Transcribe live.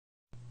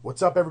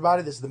What's up,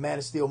 everybody? This is the Man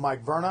of Steel,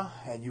 Mike Verna,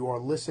 and you are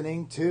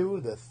listening to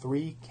the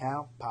 3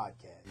 Count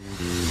Podcast.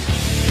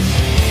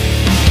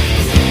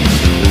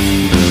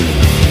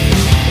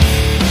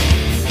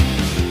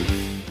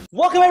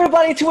 Welcome,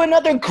 everybody, to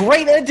another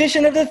great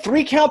edition of the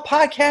 3 Count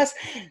Podcast.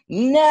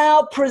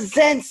 Now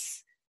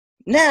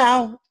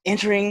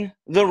entering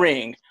the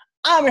ring.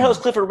 I'm your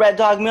host, Clifford Red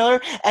Dog Miller,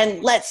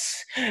 and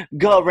let's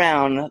go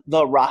around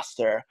the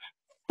roster.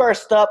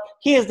 First up,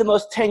 he is the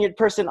most tenured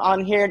person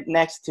on here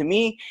next to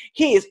me.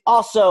 He is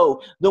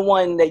also the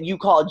one that you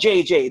call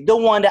JJ, the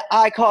one that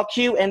I call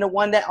Q, and the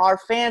one that our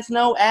fans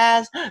know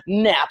as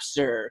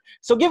Napster.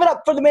 So give it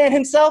up for the man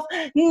himself,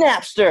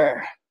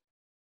 Napster.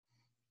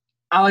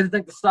 I like to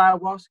think the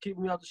sidewalks keep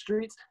me off the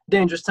streets.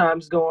 Dangerous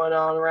times going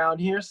on around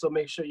here, so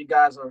make sure you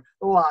guys are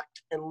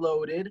locked and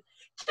loaded.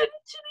 Chitty,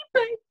 chitty,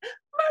 bang,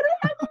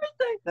 murder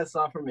everything. That's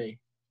all for me.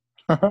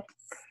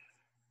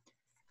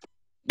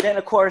 Then,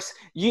 of course,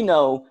 you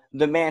know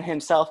the man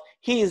himself.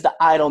 He is the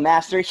Idol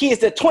Master. He is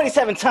the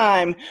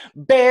 27-time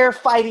bear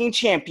fighting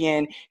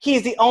champion. He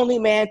is the only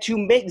man to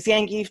make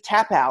Zangief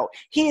tap out.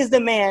 He is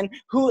the man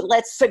who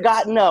lets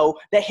Sagat know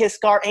that his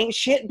scar ain't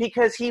shit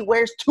because he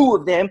wears 2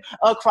 of them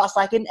across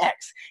like an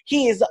X.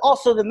 He is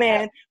also the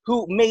man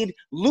who made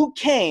Liu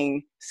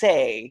Kang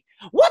say,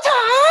 "What?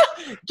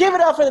 Give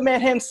it up for the man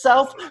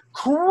himself,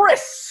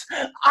 Chris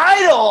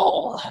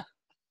Idol."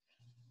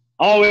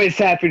 Always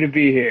happy to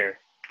be here.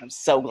 I'm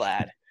so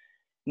glad.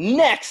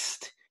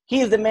 Next,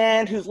 he is the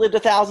man who's lived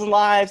 1,000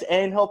 lives,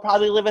 and he'll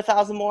probably live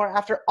 1,000 more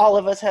after all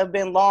of us have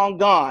been long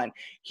gone.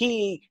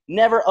 He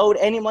never owed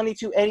any money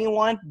to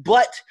anyone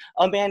but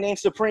a man named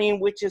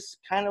Supreme, which is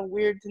kind of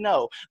weird to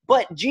know.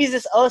 But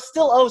Jesus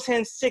still owes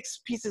him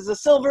 6 pieces of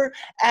silver,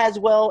 as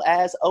well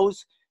as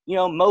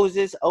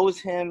Moses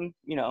owes him,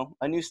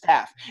 a new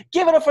staff.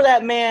 Give it up for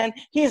that man.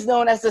 He's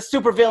known as the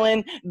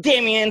supervillain,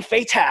 Damien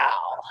Fatale.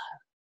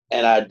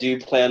 And I do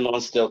plan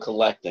on still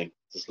collecting.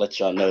 Just let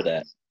y'all know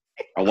that.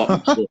 I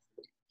want my shit.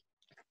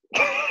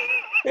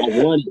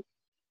 I want it.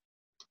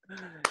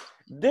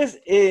 This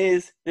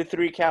is the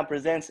 3 Count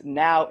Presents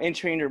Now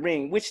Entering the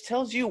Ring, which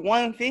tells you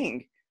one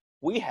thing.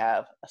 We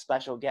have a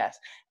special guest.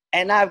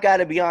 And I've got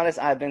to be honest,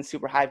 I've been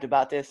super hyped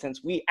about this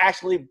since we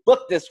actually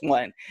booked this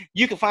one.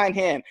 You can find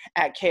him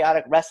at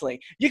Chaotic Wrestling.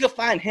 You can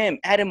find him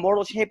at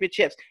Immortal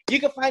Championships. You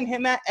can find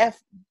him at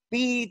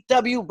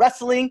FBW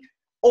Wrestling,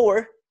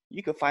 or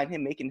you can find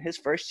him making his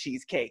first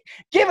cheesecake.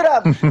 Give it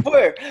up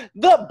for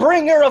the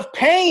bringer of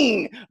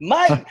pain,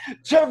 Mike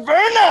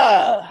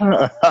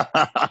Verna.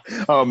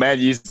 Oh, man,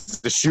 you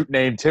used the shoot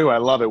name, too. I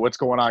love it. What's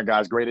going on,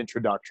 guys? Great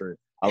introductory.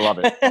 I love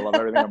it. I love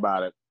everything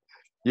about it.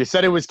 You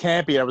said it was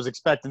campy. I was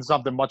expecting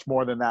something much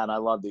more than that, and I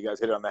loved it. You guys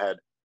hit it on the head.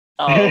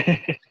 Oh,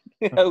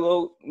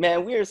 well,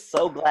 man, we are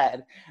so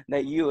glad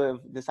that you have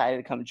decided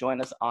to come join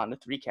us on the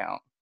 3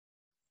 Count.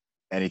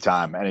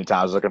 Anytime. I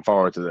was looking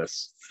forward to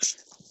this.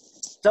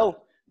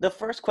 So, the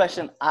first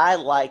question I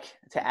like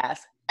to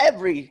ask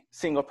every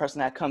single person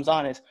that comes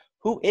on is,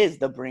 who is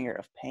the bringer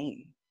of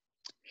pain?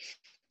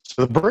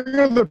 So the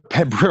bringer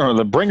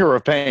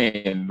of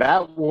pain,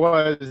 that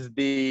was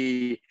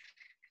the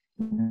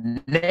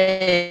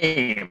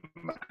name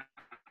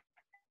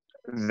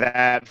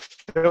that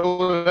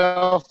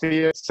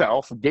Philadelphia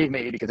itself gave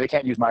me because they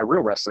can't use my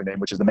real wrestling name,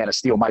 which is the Man of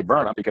Steel, Mike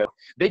Verna, because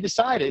they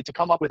decided to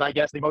come up with, I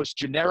guess, the most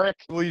generic,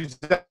 we'll use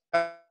that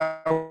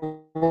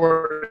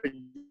word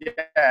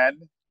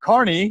again,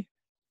 Carney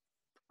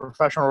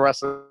professional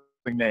wrestling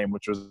name,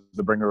 which was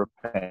the bringer of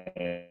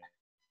pain.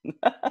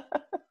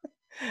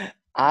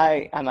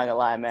 I'm not gonna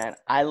lie, man.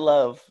 I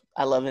love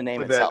the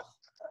name itself.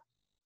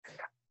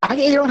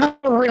 You don't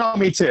have to ring on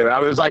me too. I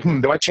was like,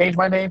 do I change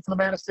my name from the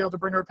Man of Steel to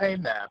bringer of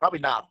pain? Nah, probably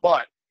not.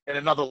 But in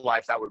another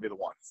life, that would be the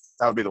one.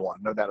 That would be the one.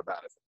 No doubt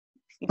about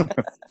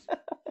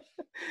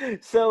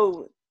it.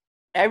 So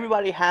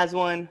everybody has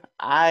one.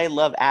 I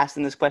love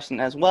asking this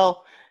question as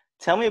well.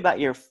 Tell me about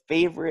your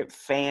favorite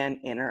fan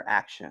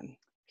interaction.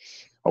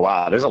 Oh,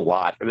 wow. There's a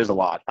lot.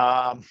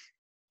 I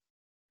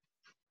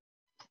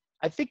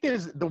think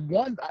there's the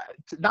one,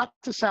 not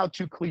to sound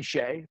too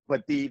cliche,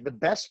 but the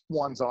best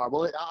ones are,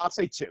 well, I'll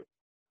say 2.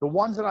 The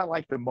ones that I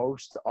like the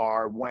most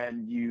are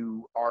when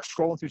you are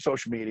scrolling through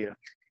social media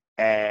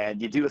and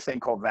you do a thing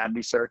called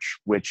vanity search,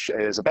 which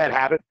is a bad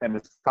habit, and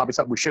it's probably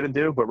something we shouldn't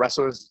do, but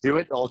wrestlers do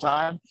it all the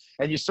time.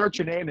 And you search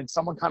your name, and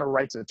someone kind of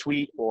writes a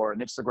tweet or an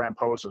Instagram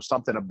post or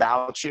something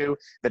about you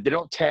that they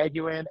don't tag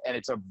you in, and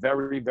it's a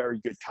very,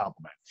 very good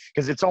compliment.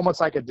 Because it's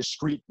almost like a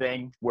discreet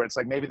thing where it's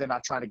like maybe they're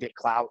not trying to get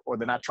clout or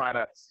they're not trying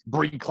to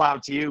bring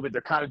clout to you, but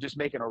they're kind of just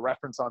making a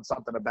reference on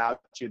something about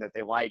you that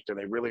they liked or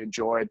they really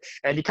enjoyed.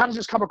 And you kind of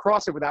just come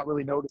across it without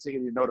really noticing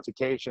in your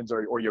notifications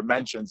or your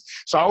mentions.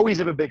 So I always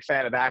am a big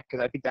fan of that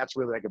because I think that's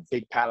really like a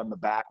big pat on the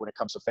back when it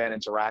comes to fan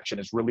interaction,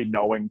 is really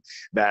knowing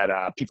that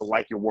people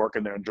like your work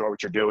and they enjoy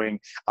what you're doing.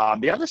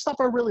 The other stuff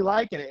I really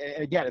like, and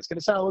again, it's going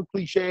to sound a little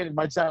cliche and it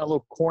might sound a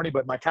little corny,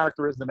 but my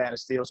character is the Man of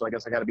Steel, so I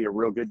guess I got to be a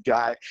real good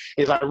guy,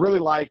 is I really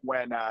like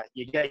when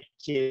you get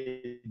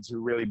kids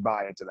who really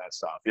buy into that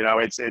stuff.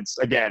 It's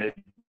again, it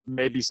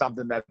maybe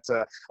something that's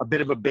a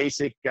bit of a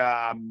basic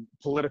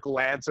political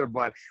answer,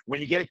 but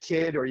when you get a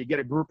kid or you get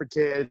a group of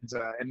kids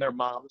and their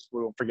moms,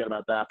 we won't forget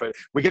about that, but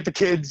we get the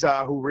kids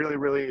who really,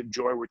 really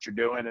enjoy what you're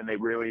doing, and they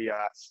really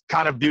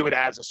kind of view it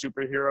as a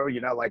superhero,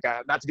 like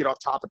not to get off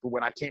topic, but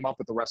when I came up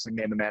with the wrestling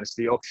name, the Man of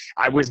Steel,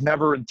 I was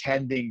never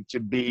intending to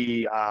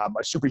be a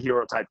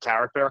superhero type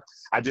character.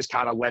 I just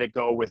kind of let it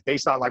go with,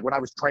 based on like when I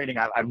was training,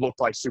 I looked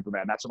like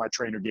Superman. That's what my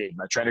trainer gave me.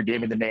 My trainer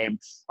gave me the name,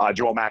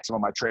 Joel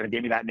Maximum. My trainer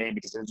gave me that name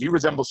because you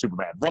resemble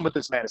Superman. Run with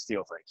this Man of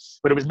Steel thing.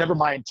 But it was never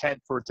my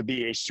intent for it to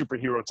be a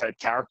superhero type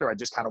character. I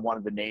just kind of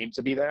wanted the name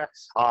to be there.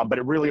 But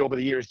it really over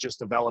the years just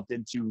developed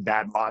into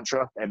that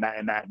mantra and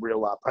that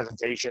real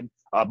presentation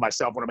of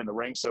myself when I'm in the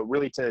ring. So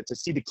really to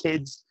see the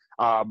kids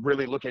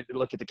really look at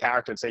the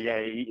character and say,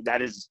 yeah,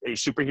 that is a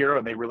superhero,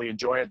 and they really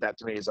enjoy it. That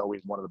to me is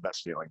always one of the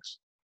best feelings.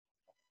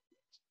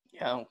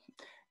 Yeah,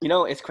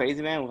 it's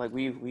crazy, man. Like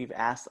we've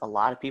asked a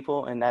lot of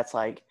people, and that's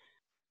like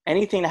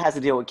anything that has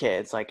to deal with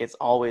kids. Like it's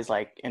always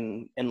like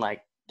in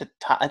like the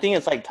top. I think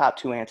it's like top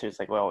 2 answers.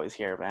 Like we always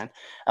hear, man.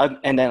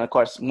 And then of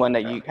course one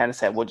that you kind of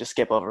said we'll just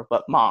skip over,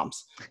 but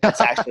moms.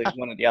 That's actually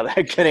one of the other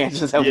good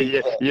answers that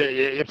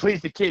you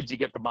please the kids, you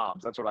get the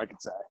moms. That's what I can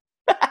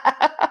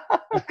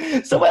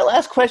say. So my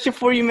last question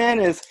for you, man,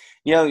 is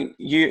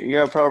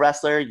you're a pro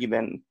wrestler. You've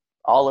been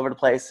all over the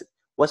place.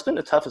 What's been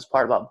the toughest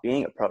part about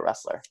being a pro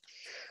wrestler?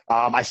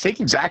 I think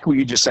exactly what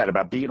you just said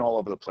about being all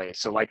over the place.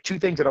 So like 2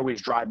 things that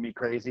always drive me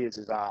crazy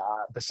is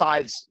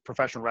besides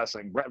professional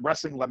wrestling,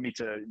 wrestling led me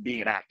to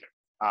being an actor.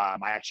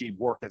 I actually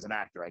worked as an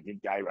actor.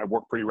 I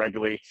work pretty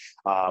regularly,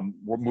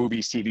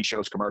 movies, TV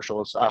shows,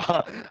 commercials.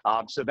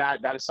 So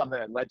that is something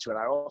that led to it.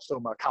 I also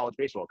am a college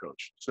baseball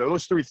coach. So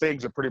those 3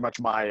 things are pretty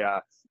much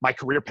my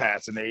career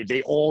paths, and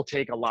they all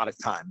take a lot of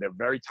time. They're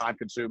very time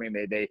consuming.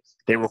 They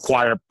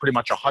require pretty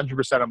much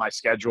 100% of my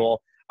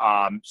schedule.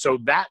 So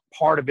that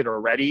part of it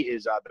already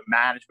is the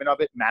management of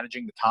it,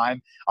 managing the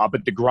time.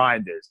 But the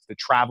grind is the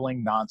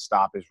traveling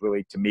nonstop is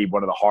really, to me,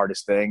 one of the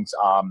hardest things.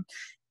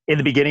 In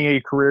the beginning of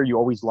your career, you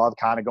always love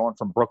kind of going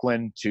from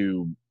Brooklyn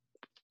to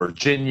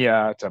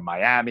Virginia to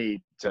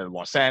Miami to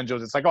Los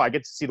Angeles. It's like, I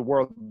get to see the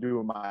world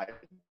doing my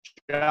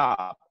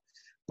job.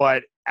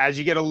 But as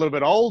you get a little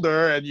bit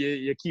older and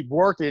you keep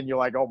working, you're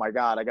like, oh my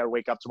God, I got to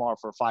wake up tomorrow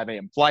for a 5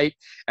 a.m. flight.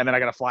 And then I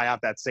got to fly out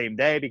that same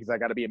day because I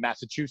got to be in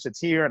Massachusetts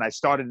here. And I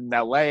started in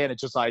LA, and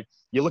it's just like,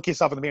 you look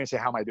yourself in the mirror and say,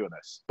 how am I doing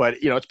this? But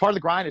it's part of the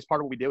grind. It's part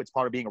of what we do. It's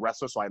part of being a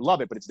wrestler. So I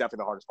love it, but it's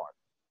definitely the hardest part.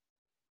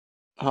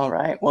 All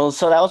right. Well,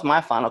 so that was my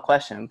final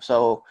question.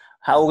 So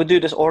how we'll do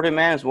this order,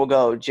 man, is we'll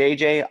go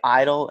JJ,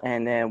 Idol,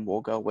 and then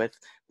we'll go with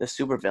the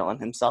supervillain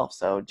himself.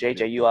 So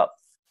JJ, you up?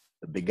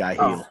 The big guy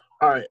heel.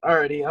 All right.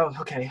 Alrighty. Oh,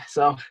 okay.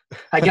 So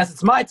I guess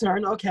it's my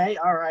turn. Okay.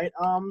 All right.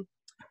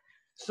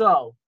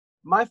 So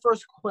my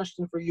first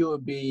question for you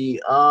would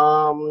be,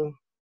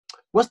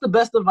 what's the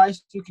best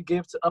advice you could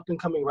give to up and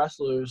coming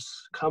wrestlers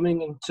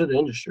coming into the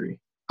industry?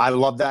 I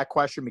love that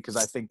question because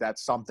I think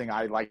that's something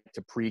I like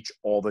to preach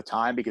all the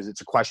time because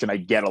it's a question I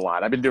get a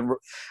lot. I've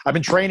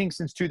been training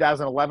since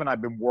 2011.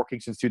 I've been working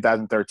since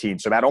 2013.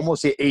 So about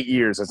almost 8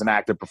 years as an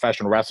active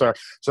professional wrestler.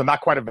 So I'm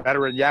not quite a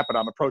veteran yet, but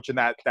I'm approaching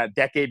that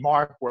decade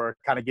mark where it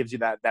kind of gives you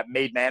that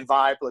made man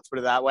vibe. Let's put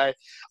it that way.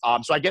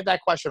 So I get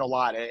that question a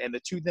lot. And the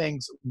 2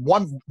 things,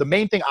 the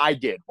main thing I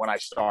did when I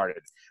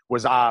started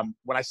was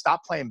when I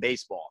stopped playing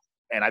baseball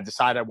and I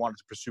decided I wanted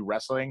to pursue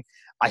wrestling,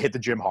 I hit the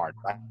gym hard.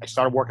 I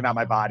started working out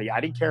my body.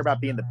 I didn't care about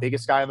being the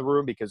biggest guy in the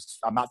room because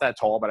I'm not that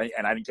tall, I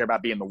didn't care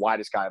about being the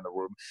widest guy in the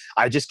room.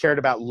 I just cared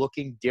about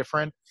looking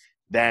different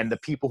than the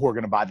people who are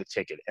going to buy the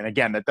ticket. And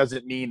again, that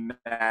doesn't mean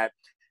that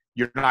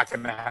you're not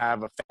going to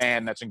have a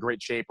fan that's in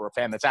great shape or a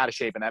fan that's out of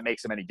shape, and that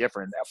makes them any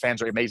different. Fans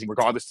are amazing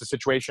regardless of the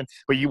situation,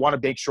 but you want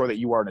to make sure that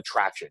you are an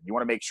attraction. You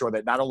want to make sure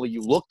that not only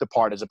you look the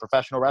part as a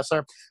professional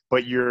wrestler,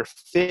 but you're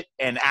fit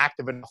and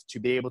active enough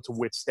to be able to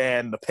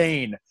withstand the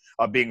pain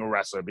of being a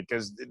wrestler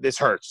because this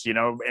hurts,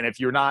 and if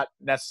you're not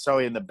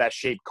necessarily in the best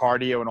shape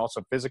cardio and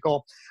also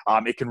physical,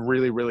 it can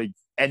really, really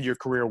end your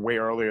career way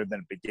earlier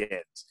than it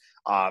begins.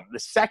 The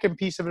second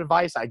piece of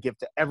advice I give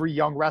to every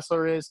young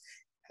wrestler is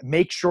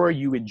make sure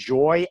you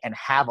enjoy and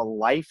have a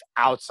life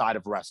outside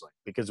of wrestling,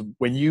 because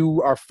when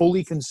you are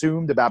fully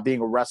consumed about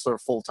being a wrestler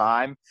full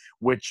time,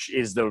 which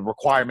is the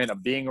requirement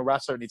of being a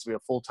wrestler, it needs to be a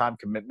full-time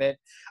commitment.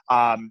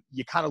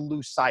 You kind of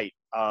lose sight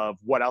of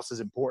what else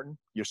is important: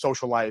 your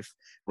social life,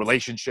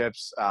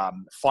 relationships,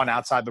 fun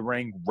outside the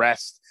ring,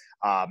 rest,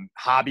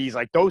 hobbies.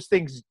 Like those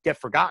things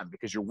get forgotten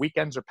because your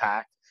weekends are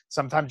packed.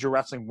 Sometimes you're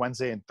wrestling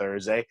Wednesday and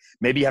Thursday.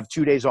 Maybe you have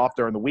 2 days off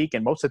during the week,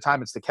 and most of the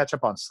time it's to catch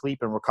up on sleep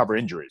and recover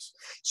injuries.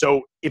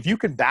 So if you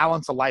can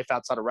balance a life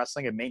outside of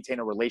wrestling and maintain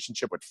a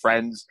relationship with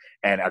friends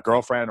and a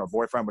girlfriend or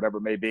boyfriend, whatever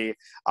it may be,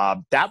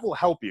 that will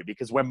help you,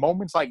 because when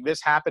moments like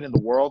this happen in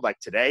the world, like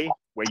today,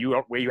 where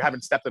you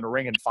haven't stepped in a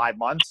ring in 5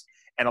 months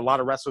and a lot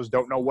of wrestlers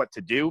don't know what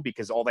to do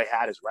because all they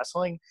had is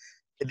wrestling,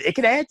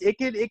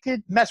 it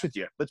could mess with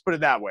you. Let's put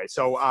it that way.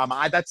 So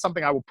that's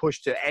something I will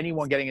push to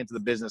anyone getting into the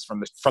business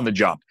from the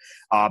jump.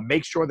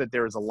 Make sure that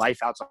there is a life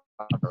outside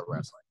of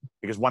wrestling,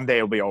 because one day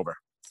it'll be over.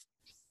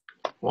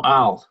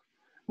 Wow.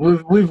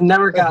 We've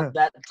never got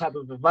that type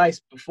of advice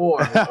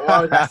before.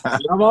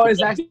 I've always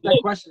asked that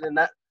question, and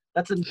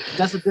that's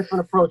a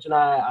different approach, and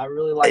I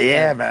really like that.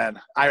 Yeah, man.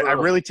 I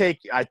really take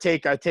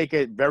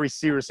it very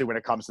seriously when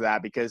it comes to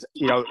that because,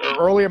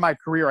 early in my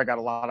career, I got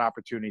a lot of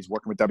opportunities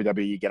working with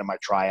WWE, getting my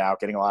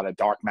tryout, getting a lot of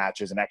dark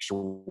matches and extra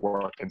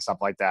work and stuff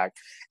like that.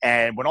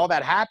 And when all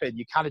that happened,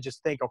 you kind of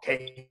just think,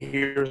 okay,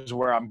 here's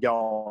where I'm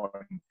going.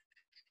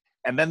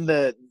 And then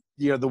the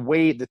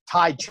way the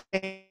tide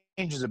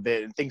changes a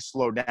bit and things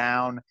slow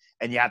down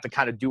and you have to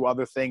kind of do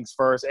other things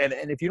first. And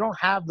if you don't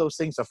have those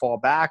things to fall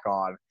back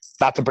on,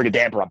 not to bring a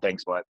damper on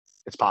things, but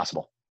it's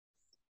possible.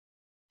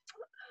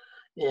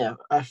 Yeah,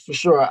 for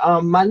sure.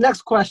 My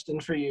next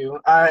question for you,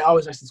 I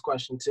always ask this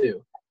question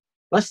too.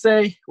 Let's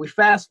say we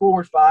fast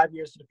forward 5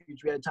 years to the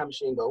future. We had a time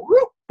machine go,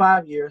 whoop,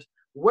 5 years.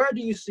 Where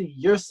do you see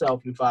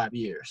yourself in 5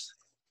 years?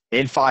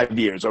 In 5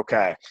 years,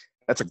 okay.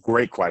 That's a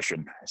great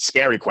question.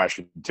 Scary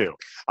question, too.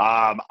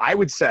 I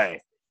would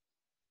say,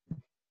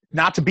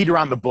 not to beat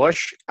around the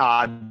bush,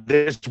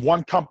 there's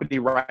one company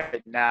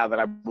right now that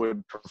I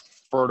would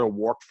prefer to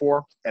work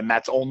for, and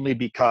that's only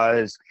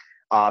because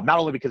not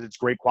only because it's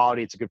great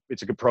quality, it's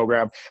a good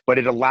program, but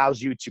it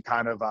allows you to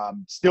kind of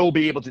still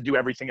be able to do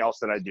everything else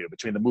that I do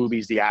between the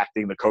movies, the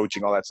acting, the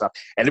coaching, all that stuff.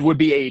 And it would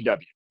be AEW.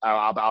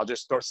 I'll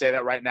just say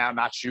that right now,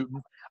 not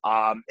shooting.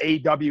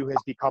 AEW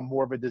has become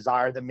more of a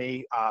desire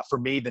for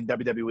me than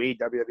WWE.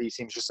 WWE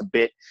seems just a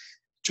bit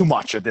too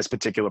much at this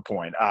particular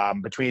point,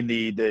 between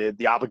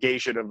the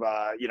obligation of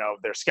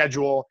their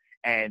schedule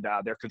and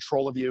their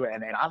control of you,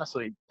 and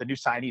honestly, the new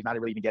signees not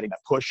really even getting that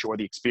push or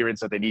the experience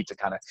that they need to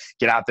kind of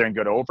get out there and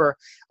get over.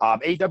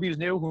 AEW is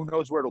new. Who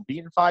knows where it'll be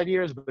in 5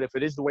 years? But if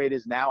it is the way it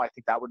is now, I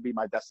think that would be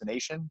my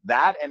destination.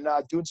 That and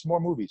doing some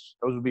more movies.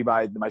 Those would be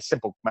my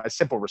simple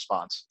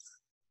response.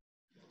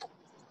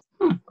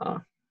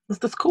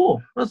 That's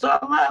cool.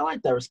 I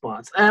like that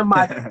response. And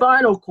my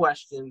final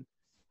question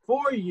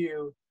for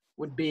you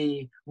would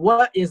be,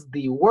 what is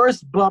the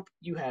worst bump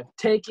you have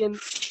taken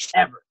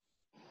ever?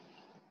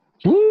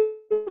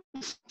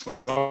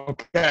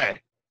 Okay.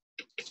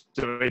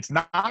 So it's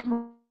not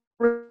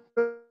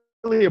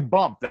really a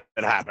bump that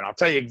happened. I'll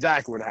tell you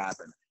exactly what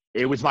happened.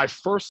 It was my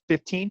first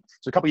 15,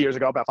 so a couple years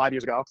ago, about 5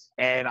 years ago,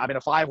 and I'm in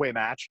a 5-way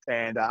match,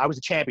 and I was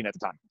a champion at the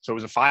time. So it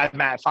was a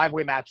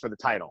 5-way match for the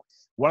title.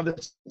 One of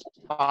the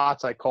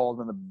spots I called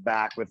in the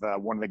back with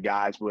one of the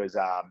guys was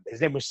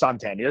his name was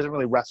Suntan. He doesn't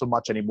really wrestle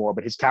much anymore,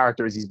 but his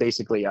character is he's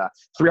basically a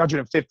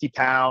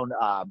 350-pound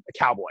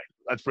cowboy.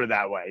 Let's put it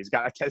that way.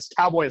 His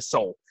cowboy is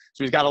soul.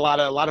 So he's got a lot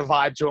of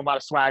vibe to him, a lot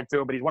of swag to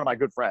him, but he's one of my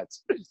good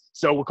friends.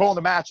 So we're calling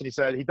the match, and he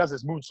said he does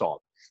this moonsault.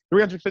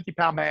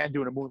 350-pound man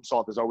doing a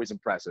moonsault is always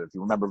impressive.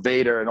 You remember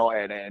Vader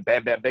and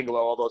Bam Bam Bigelow,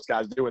 all those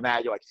guys doing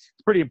that. You're like,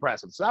 it's pretty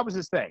impressive. So that was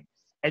his thing.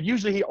 And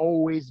usually he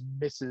always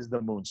misses the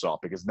moonsault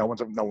because no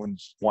one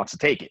wants to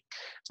take it.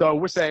 So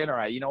we're saying, all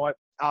right, you know what?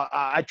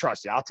 I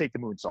trust you. I'll take the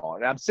moonsault.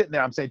 And I'm sitting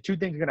there. I'm saying two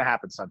things are going to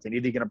happen. Something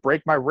either going to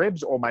break my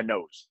ribs or my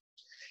nose.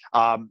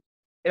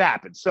 It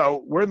happens.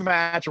 So we're in the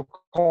match. We're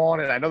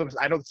calling, and I know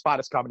the spot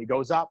is coming. He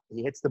goes up.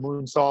 He hits the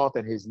moonsault,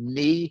 and his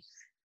knee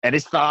and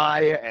his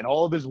thigh and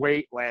all of his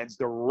weight lands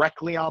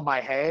directly on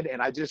my head.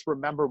 And I just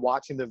remember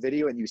watching the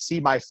video, and you see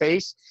my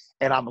face,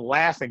 and I'm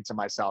laughing to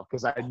myself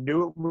because I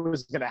knew it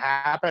was going to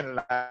happen, and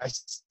I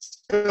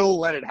still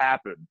let it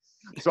happen.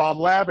 So I'm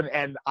laughing,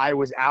 and I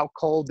was out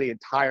cold the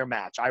entire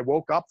match. I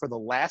woke up for the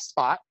last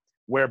spot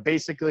where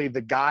basically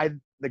the guy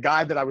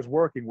that I was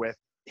working with,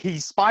 he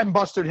spine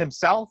busted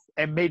himself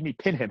and made me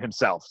pin him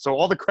himself. So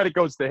all the credit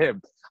goes to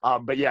him.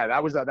 But yeah,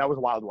 that was a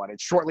wild one.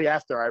 And shortly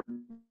after, I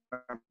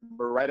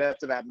remember right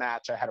after that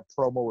match, I had a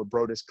promo with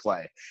Brodus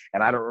Clay,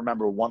 and I don't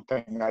remember one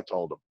thing I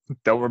told him.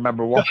 Don't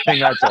remember one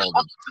thing I told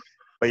him.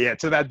 But yeah,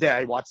 to that day,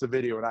 I watched the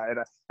video,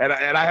 and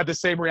I had the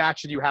same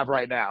reaction you have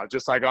right now,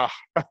 just like, oh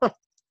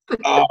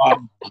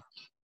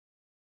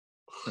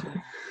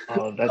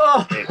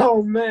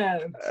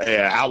man,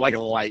 yeah, out like a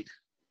light.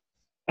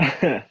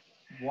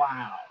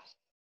 Wow.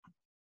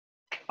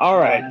 All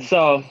right,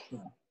 so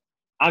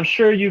I'm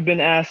sure you've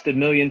been asked a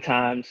million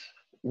times,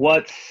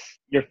 what's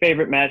your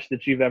favorite match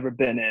that you've ever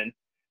been in?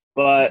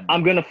 But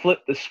I'm going to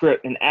flip the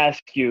script and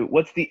ask you,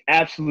 what's the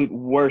absolute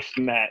worst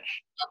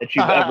match that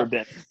you've ever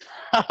been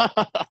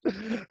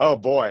in? Oh,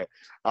 boy.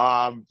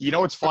 You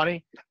know what's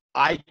funny?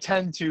 I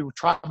tend to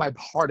try my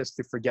hardest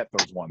to forget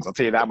those ones. I'll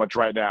tell you that much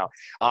right now.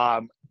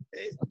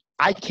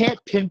 I can't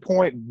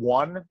pinpoint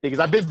one because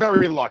I've been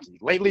very lucky.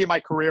 Lately in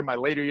my career, my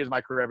later years of my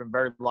career, I've been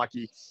very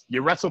lucky.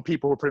 You wrestle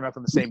people who are pretty much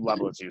on the same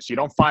level as you. So you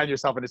don't find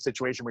yourself in a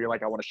situation where you're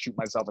like, I want to shoot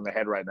myself in the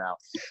head right now.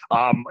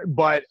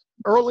 But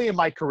early in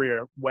my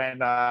career when,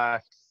 not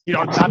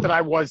that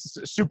I was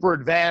super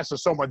advanced or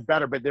so much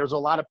better, but there were a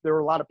lot of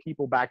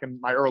people back in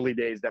my early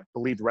days that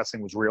believed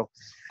wrestling was real.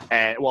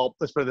 And well,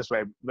 let's put it this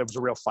way. There was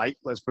a real fight.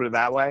 Let's put it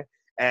that way.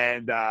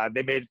 And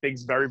they made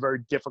things very, very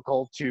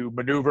difficult to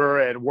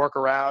maneuver and work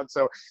around.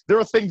 So there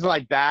are things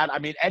like that. I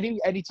mean,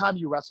 anytime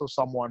you wrestle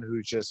someone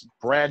who's just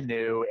brand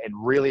new and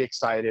really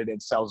excited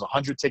and sells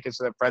 100 tickets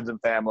to their friends and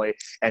family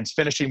and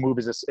finishing move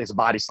is a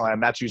body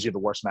slam, that's usually the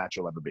worst match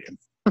you'll ever be in.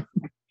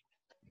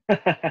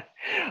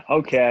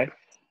 Okay.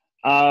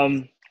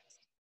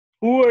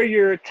 Who are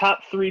your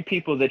top 3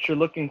 people that you're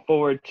looking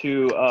forward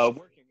to working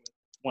with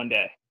one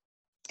day?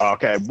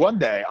 Okay, one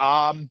day.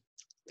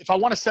 If I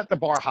want to set the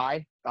bar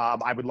high,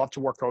 I would love to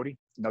work Cody.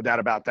 No doubt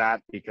about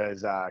that,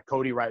 because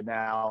Cody right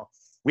now,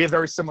 we have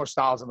very similar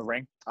styles in the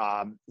ring.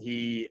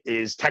 He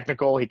is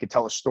technical. He can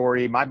tell a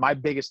story. My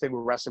biggest thing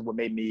with wrestling, what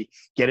made me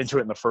get into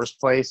it in the first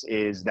place,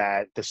 is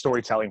that the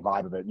storytelling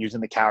vibe of it, using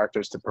the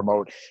characters to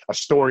promote a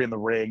story in the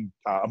ring,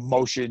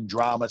 emotion,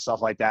 drama,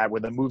 stuff like that,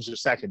 where the moves are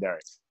secondary.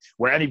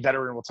 Where any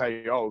veteran will tell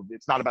you, oh,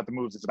 it's not about the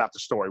moves, it's about the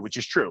story, which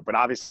is true. But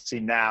obviously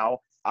now,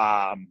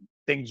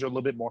 things are a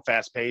little bit more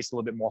fast-paced, a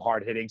little bit more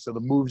hard-hitting, so the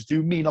moves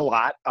do mean a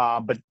lot,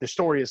 but the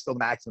story is still the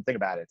maximum thing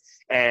about it.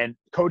 And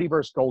Cody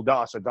versus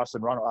Goldust, or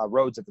Dustin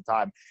Rhodes at the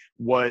time,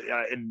 was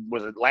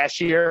it last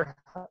year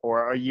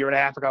or a year and a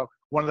half ago?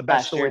 One of the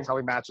best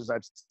storytelling matches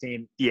I've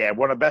seen. Yeah,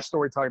 one of the best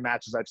storytelling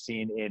matches I've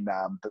seen in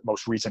the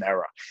most recent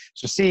era.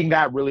 So seeing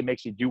that really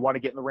makes me do want to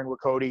get in the ring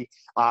with Cody.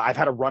 I've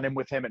had a run-in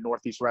with him at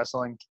Northeast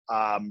Wrestling.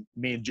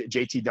 Me and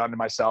JT Dunn and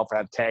myself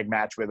had a tag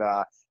match with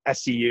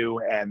SCU,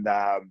 and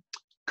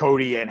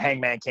Cody and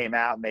Hangman came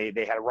out, and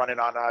they had a run-in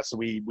on us. So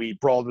we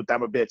brawled with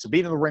them a bit. So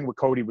being in the ring with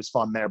Cody was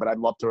fun there, but I'd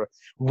love to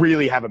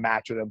really have a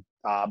match with him,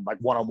 like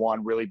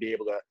one-on-one, really be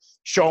able to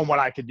show him what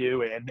I could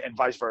do, and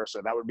vice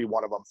versa. That would be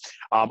one of them.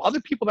 Other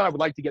people that I would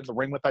like to get in the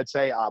ring with, I'd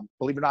say,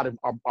 believe it or not,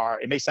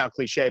 it may sound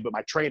cliche, but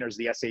my trainers,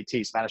 the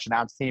SAT, Spanish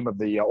Announce Team of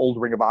the old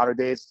Ring of Honor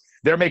days,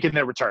 they're making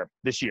their return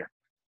this year.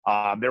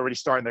 They're already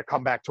starting their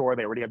comeback tour.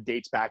 They already have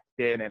dates back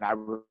in, and I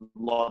would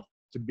love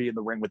to be in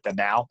the ring with them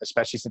now,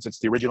 especially since it's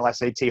the original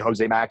SAT,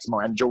 Jose Maximo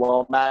and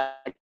Joel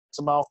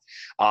Maximo.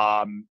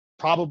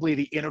 Probably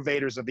the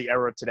innovators of the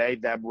era of today,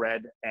 them,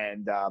 Red,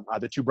 and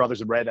the two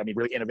brothers in Red. I mean,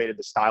 really innovated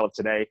the style of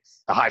today.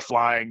 The high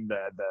flying,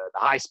 the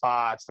high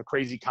spots, the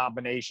crazy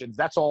combinations,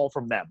 that's all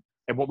from them.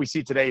 And what we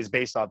see today is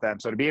based off them.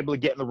 So to be able to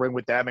get in the ring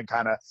with them and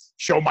kind of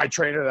show my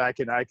trainer that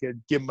I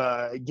could give him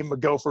a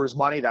go for his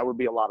money, that would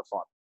be a lot of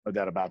fun. No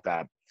doubt about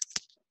that.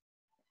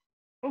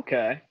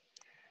 Okay.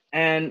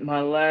 And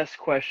my last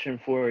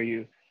question for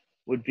you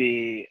would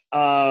be,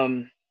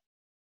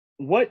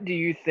 what do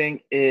you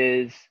think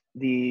is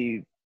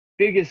the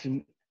biggest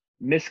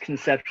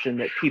misconception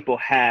that people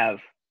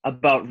have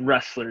about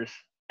wrestlers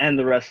and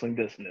the wrestling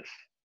business?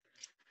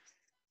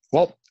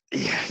 Well,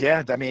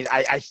 yeah, I mean,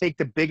 I think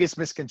the biggest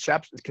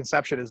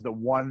misconception is the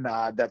one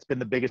that's been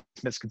the biggest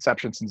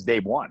misconception since day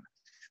one,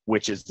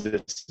 which is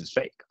this is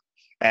fake.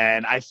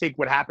 And I think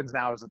what happens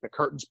now is that the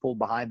curtain's pulled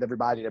behind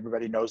everybody, and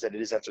everybody knows that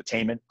it is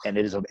entertainment, and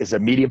it is a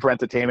medium for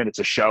entertainment. It's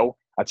a show,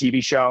 a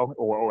TV show,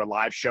 or a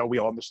live show. We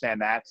all understand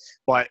that.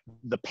 But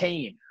the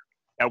pain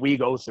that we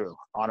go through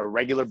on a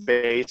regular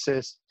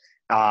basis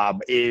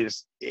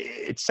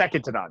it's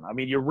second to none. I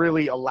mean, you're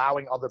really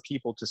allowing other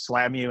people to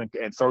slam you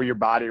and throw your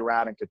body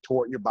around and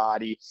contort your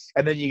body,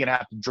 and then you're gonna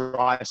have to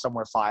drive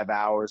somewhere 5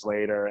 hours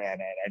later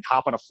and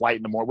hop on a flight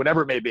in the morning,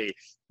 whatever it may be.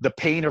 The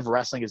pain of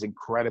wrestling is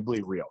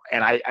incredibly real,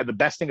 and the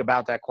best thing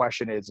about that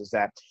question is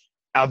that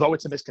although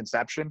it's a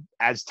misconception,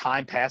 as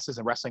time passes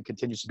and wrestling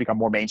continues to become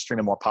more mainstream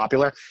and more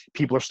popular,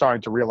 people are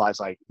starting to realize,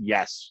 like,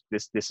 yes,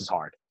 this is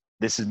hard.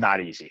 This is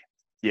not easy.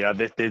 You know,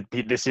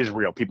 this is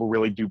real. People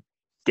really do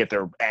get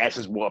their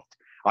asses whooped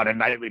on a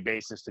nightly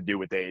basis to do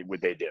what they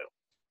do.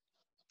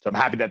 So I'm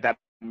happy that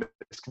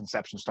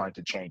misconception is starting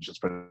to change. Let's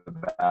put it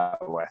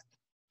that way.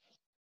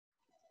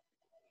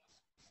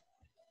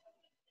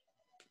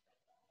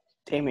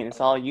 Damien, it's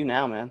all you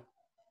now, man.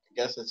 I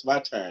guess it's my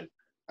turn.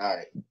 All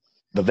right.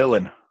 The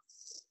villain.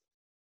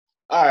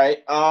 All right.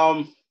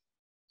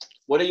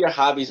 What are your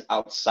hobbies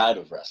outside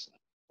of wrestling?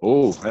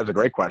 Oh, that's a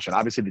great question.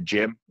 Obviously, the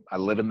gym. I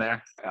live in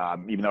there.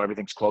 Even though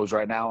everything's closed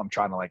right now, I'm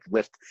trying to like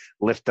lift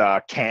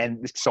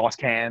sauce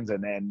cans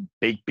and then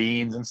baked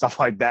beans and stuff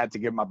like that to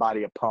give my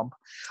body a pump.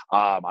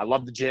 I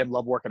love the gym,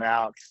 love working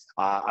out.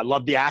 I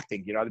love the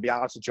acting. You know, to be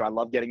honest with you, I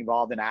love getting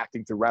involved in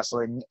acting through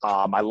wrestling.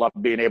 I love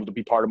being able to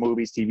be part of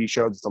movies, TV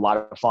shows. It's a lot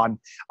of fun.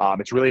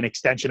 It's really an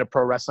extension of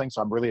pro wrestling,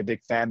 so I'm really a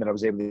big fan that I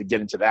was able to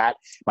get into that.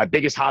 My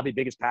biggest hobby,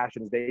 biggest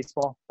passion is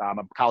baseball. I'm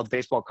a college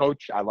baseball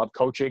coach. I love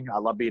coaching. I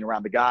love being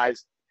around the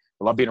guys.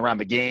 I love being around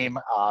the game.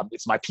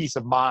 It's my peace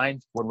of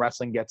mind when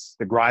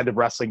the grind of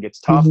wrestling gets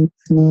tough.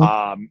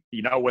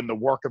 You know, when the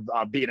work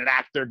of being an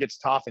actor gets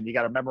tough and you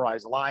got to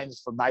memorize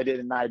lines from night in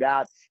and night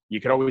out, you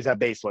can always have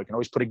baseball. You can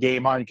always put a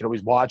game on. You can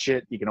always watch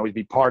it. You can always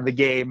be part of the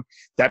game.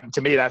 That,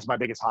 to me, that's my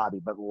biggest hobby.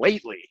 But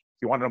lately,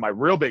 if you want to know my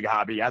real big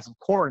hobby, as of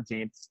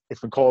quarantine,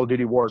 it's been Call of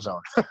Duty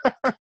Warzone.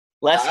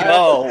 Let's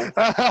go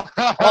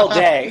all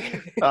day.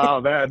 Oh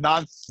man,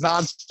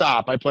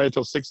 non-stop. I play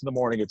until 6 a.m.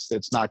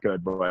 It's not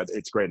good, but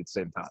it's great at the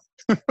same time.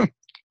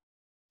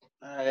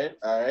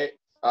 All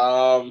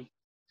right.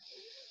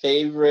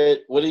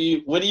 Favorite? What do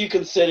you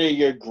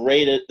consider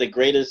the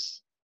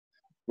greatest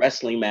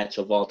wrestling match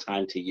of all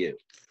time to you?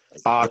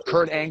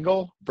 Kurt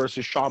Angle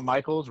versus Shawn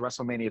Michaels,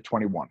 WrestleMania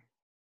 21.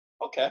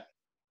 Okay.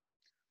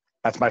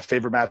 That's my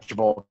favorite match of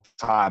all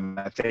time.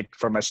 I think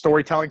from a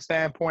storytelling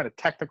standpoint, a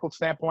technical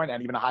standpoint,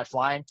 and even a high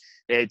flying,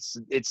 it's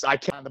I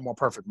can't find the more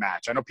perfect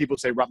match. I know people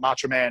say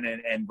Macho Man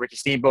and Ricky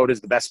Steamboat is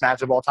the best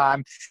match of all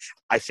time.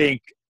 I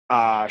think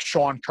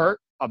Sean Kurt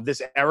of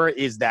this era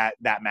is that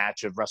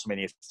match of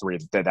WrestleMania 3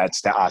 that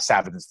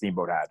Savage and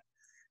Steamboat had.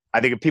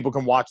 I think if people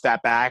can watch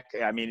that back,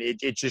 I mean,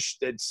 it's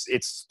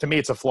to me,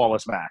 it's a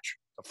flawless match.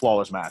 A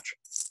flawless match.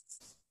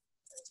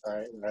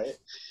 All right.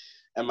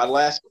 And my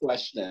last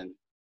question.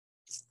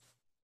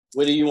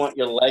 What do you want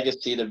your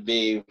legacy to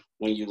be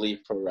when you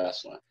leave pro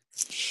wrestling?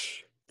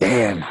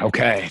 Damn.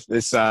 Okay.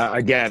 This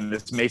again,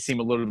 this may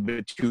seem a little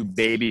bit too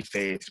baby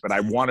faced, but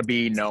I want to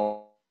be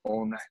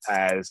known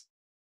as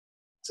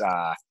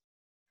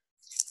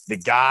the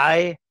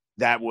guy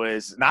that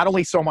was not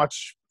only so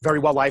much very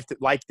well liked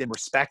and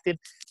respected,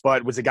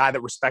 but was a guy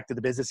that respected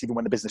the business even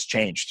when the business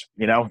changed.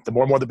 You know, the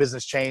more and more the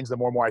business changed, the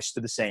more and more I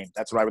stood the same.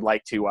 That's what I would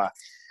like to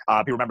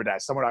be remembered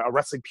as. Someone, a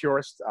wrestling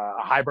purist,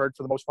 a hybrid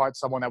for the most part,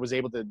 someone that was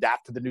able to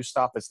adapt to the new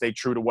stuff and stay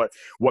true to what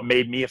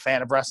made me a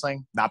fan of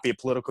wrestling, not be a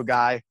political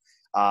guy,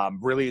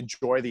 really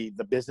enjoy the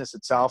business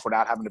itself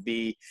without having to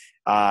be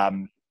a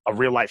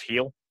real life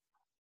heel.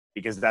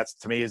 Because that's,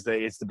 to me, it's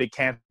the big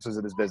cancers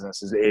of this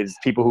business is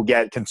people who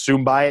get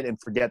consumed by it and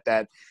forget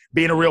that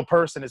being a real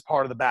person is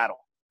part of the battle,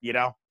 you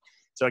know?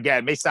 So again,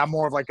 it may sound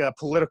more of like a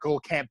political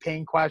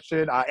campaign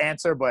question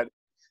answer, but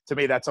to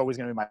me, that's always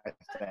going to be my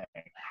thing.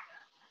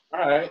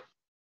 All right.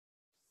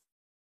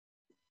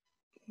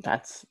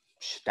 That's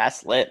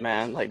lit,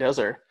 man. Like, those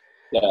are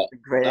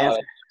great no,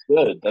 answers.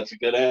 That's good. That's a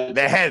good answer.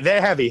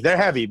 They're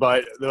heavy,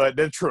 but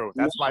they're true.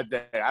 That's my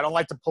day. I don't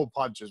like to pull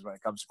punches when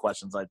it comes to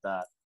questions like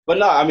that. But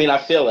no, I mean, I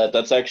feel that.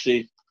 That's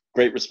actually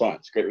great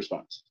response. Great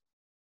response.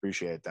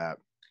 Appreciate that.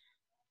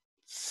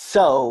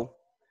 So,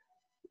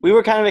 we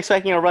were kind of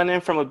expecting a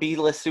run-in from a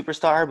B-list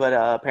superstar, but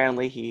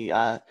apparently he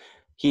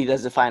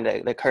doesn't find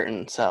the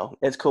curtain, so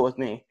it's cool with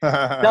me.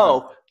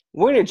 So,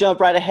 we're going to jump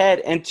right ahead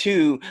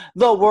into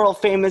the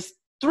world-famous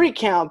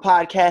 3-Count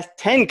podcast,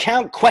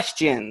 10-Count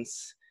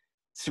questions.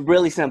 It's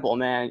really simple,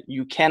 man.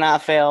 You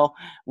cannot fail.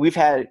 We've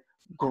had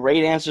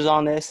great answers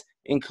on this,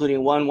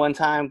 including one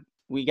time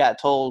we got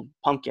told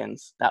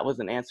pumpkins. That was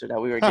an answer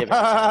that we were given.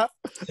 All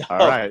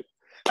right.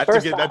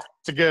 That's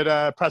a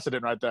good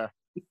precedent right there.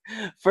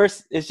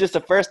 First, it's just the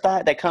first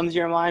thought that comes to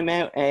your mind,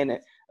 man, and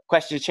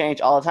questions change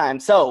all the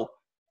time. So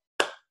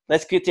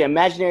let's get the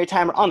imaginary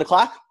timer on the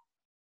clock.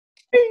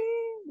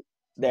 Bing!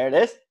 There it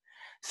is.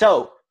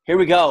 So here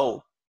we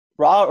go.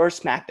 Raw or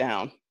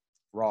SmackDown?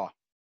 Raw.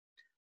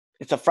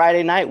 It's a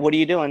Friday night. What are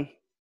you doing?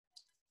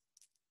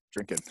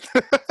 Drinking.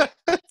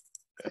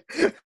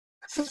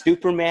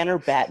 Superman or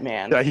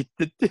Batman?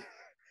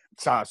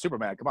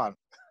 Superman, come on.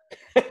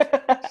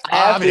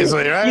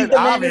 Obviously, right? He's the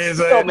man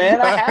Obviously. Steel, man.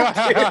 I have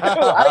to.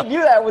 I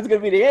knew that was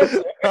going to be the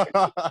answer.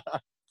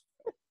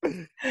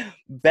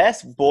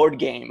 Best board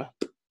game?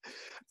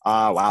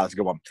 Wow, that's a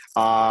good one.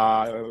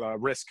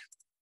 Risk.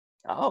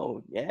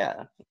 Oh,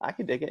 yeah. I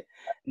could dig it.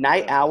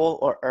 Night owl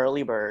or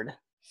early bird?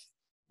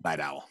 Night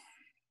owl.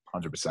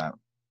 100%.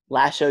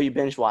 Last show you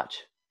binge watch?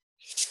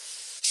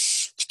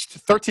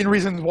 13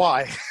 Reasons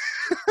Why.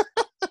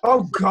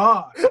 Oh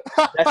God!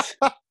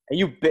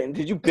 Did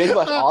you binge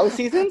watch all the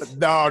seasons?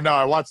 No.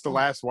 I watched the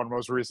last one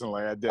most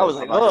recently. I did. I was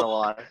like, I'm not gonna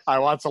lie. I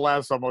watched the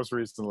last one most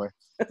recently.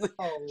 I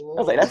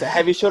was like, that's a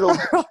heavy show to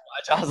watch.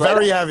 I was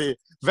Very heavy.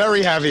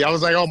 Very heavy. I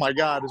was like, oh my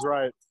God, it's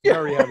right.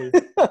 Very heavy.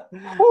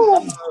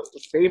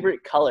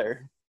 Favorite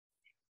color?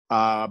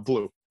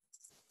 Blue.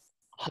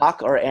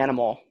 Hawk or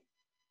animal?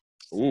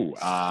 Ooh,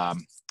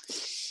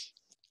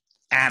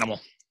 animal.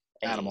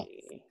 Animal.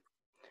 Hey.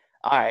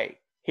 All right.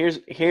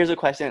 Here's a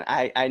question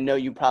I know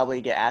you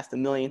probably get asked a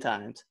million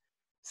times.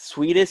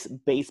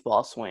 Sweetest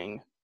baseball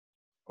swing?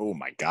 Oh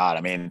my God.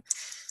 I mean,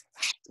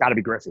 it's got to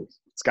be Griffey.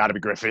 Gotta be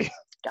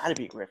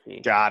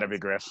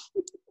Griff.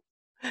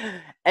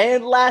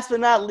 And last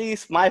but not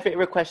least, my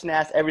favorite question to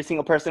ask every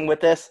single person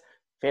with this: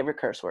 favorite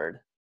curse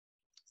word?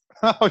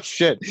 Oh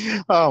shit!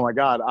 Oh my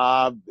God!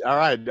 All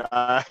right.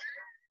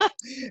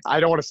 I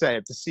don't want to say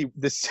it. To see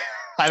this,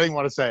 I didn't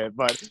want to say it,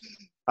 but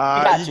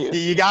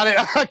you got it.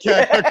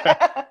 Okay.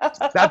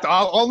 That's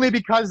only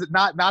because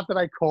not that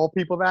I call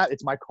people that.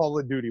 It's my Call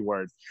of Duty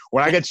word.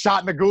 When I get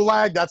shot in the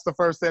gulag, that's the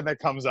first thing that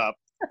comes up.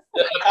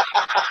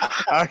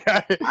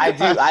 Okay.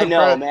 I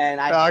know, man.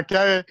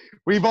 Okay.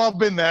 We've all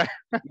been there.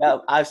 Yeah,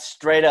 I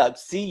straight up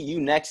see you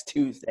next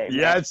Tuesday.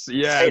 Man.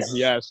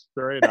 Yes.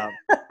 Straight up.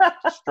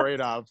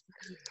 Straight up.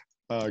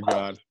 Oh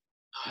God.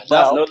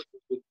 Well,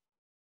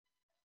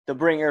 the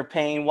bringer of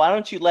pain. Why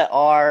don't you let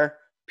our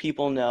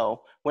people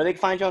know where they can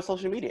find you on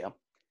social media?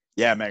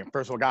 Yeah, man.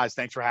 First of all, guys,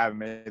 thanks for having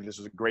me. This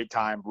was a great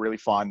time, really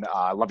fun.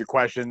 Love your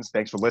questions.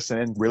 Thanks for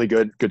listening. Really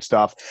good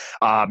stuff.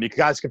 You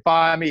guys can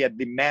find me at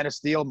the Man of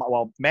Steel.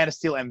 Man of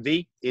Steel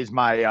MV is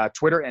my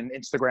Twitter and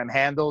Instagram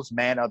handles.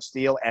 Man of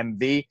Steel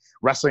MV.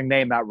 Wrestling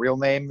name, not real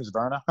name, is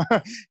Verna.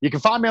 You can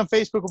find me on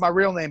Facebook with my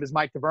real name is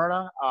Mike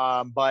Verna.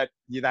 But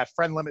that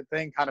friend limit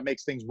thing kind of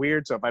makes things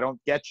weird. So if I don't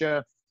get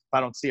you, I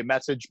don't see a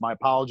message, my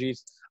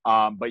apologies.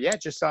 But yeah,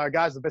 just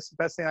guys, the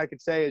best thing I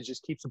could say is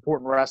just keep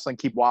supporting wrestling,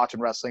 keep watching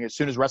wrestling. As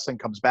soon as wrestling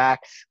comes back,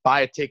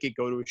 buy a ticket,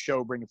 go to a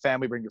show, bring your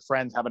family, bring your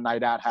friends, have a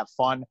night out, have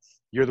fun.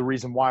 You're the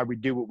reason why we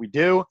do what we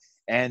do.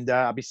 And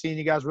I'll be seeing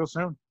you guys real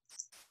soon.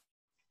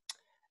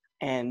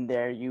 And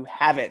there you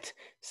have it.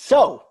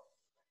 So,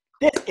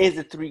 this is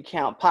the 3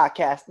 Count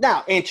Podcast.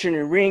 Now entering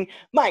the ring,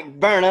 Mike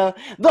Verna,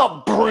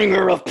 the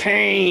bringer of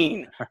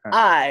pain.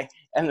 I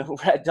am the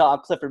Red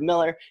Dog Clifford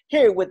Miller,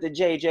 here with the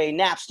JJ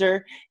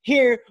Napster,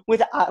 here with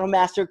the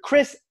Automaster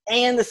Chris,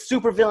 and the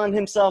supervillain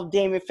himself,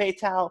 Damien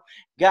Fatal.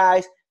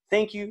 Guys,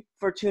 thank you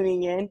for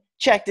tuning in.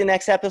 Check the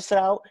next episode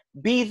out.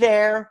 Be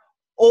there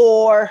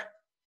or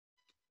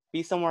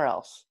be somewhere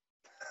else.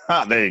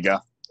 There you go.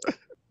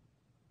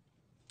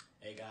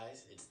 Hey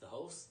guys, it's the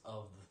host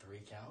of the 3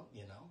 Count,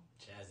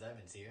 Chaz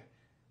Evans here.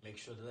 Make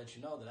sure to let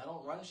you know that I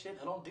don't run shit,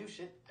 I don't do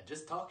shit, I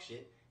just talk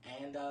shit.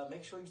 And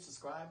make sure you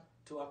subscribe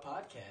to our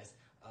podcast.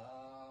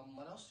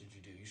 What else should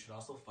you do? You should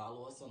also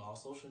follow us on all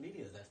social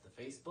medias. That's the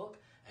Facebook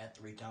at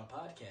 3 Count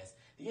Podcast,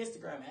 the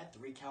Instagram at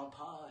 3 Count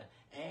Pod,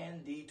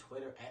 and the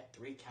Twitter at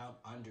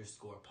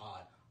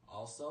 3count_pod.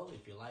 Also,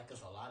 if you like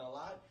us a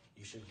lot,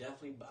 you should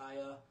definitely buy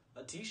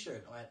a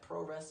t-shirt at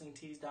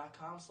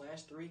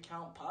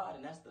prowrestlingtees.com/3countpod,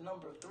 and that's the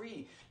number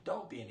 3.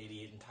 Don't be an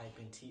idiot and type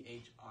in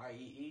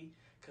THREE,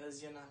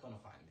 because you're not going to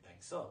find anything.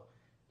 So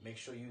make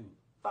sure you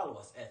follow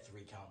us at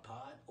 3 Count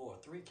Pod or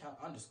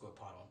 3count_pod on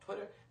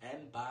Twitter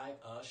and buy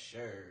a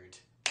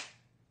shirt.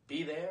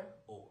 Be there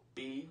or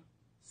be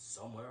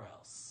somewhere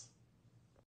else.